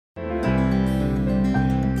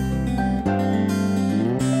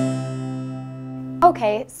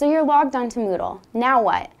Okay, so you're logged onto Moodle. Now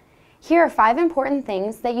what? Here are 5 important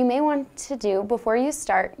things that you may want to do before you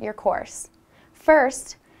start your course.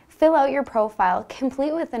 First, fill out your profile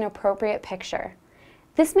complete with an appropriate picture.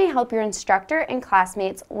 This may help your instructor and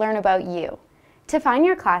classmates learn about you. To find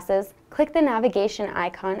your classes, click the navigation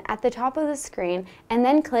icon at the top of the screen and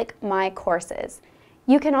then click My Courses.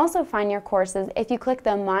 You can also find your courses if you click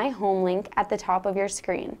the My Home link at the top of your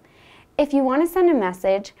screen. If you want to send a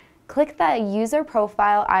message, click the user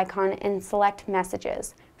profile icon and select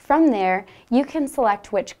Messages. From there, you can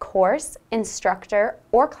select which course, instructor,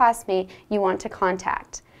 or classmate you want to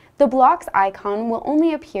contact. The blocks icon will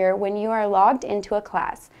only appear when you are logged into a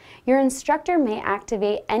class. Your instructor may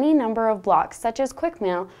activate any number of blocks, such as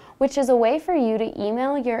QuickMail, which is a way for you to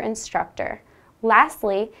email your instructor.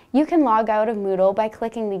 Lastly, you can log out of Moodle by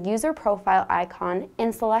clicking the user profile icon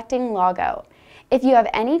and selecting Log Out. If you have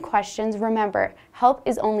any questions, remember, help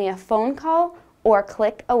is only a phone call or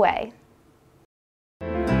click away.